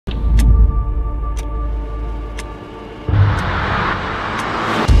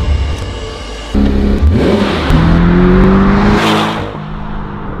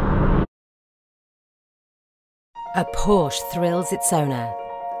Porsche thrills its owner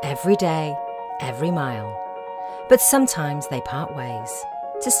every day, every mile. But sometimes they part ways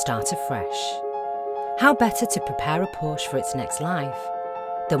to start afresh. How better to prepare a Porsche for its next life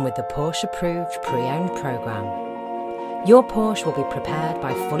than with the Porsche Approved Pre-Owned programme? Your Porsche will be prepared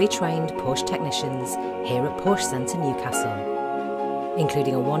by fully trained Porsche technicians here at Porsche Centre Newcastle,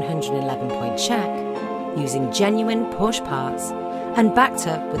 including a 111-point check, using genuine Porsche parts and backed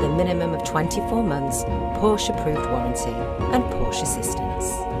up with a minimum of 24 months Porsche approved warranty and Porsche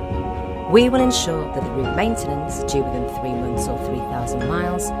assistance. We will ensure that the route maintenance due within 3 months or 3,000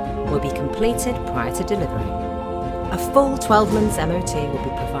 miles will be completed prior to delivery. A full 12 months MOT will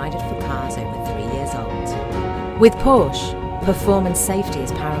be provided for cars over 3 years old. With Porsche, performance safety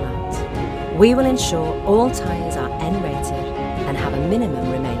is paramount. We will ensure all tyres are N-rated and have a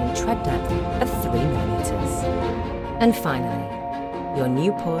minimum remaining tread depth of 3mm. And finally, your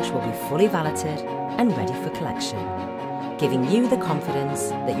new Porsche will be fully valeted and ready for collection, giving you the confidence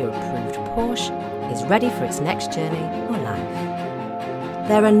that your approved Porsche is ready for its next journey or life.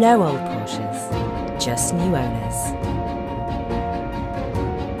 There are no old Porsches, just new owners.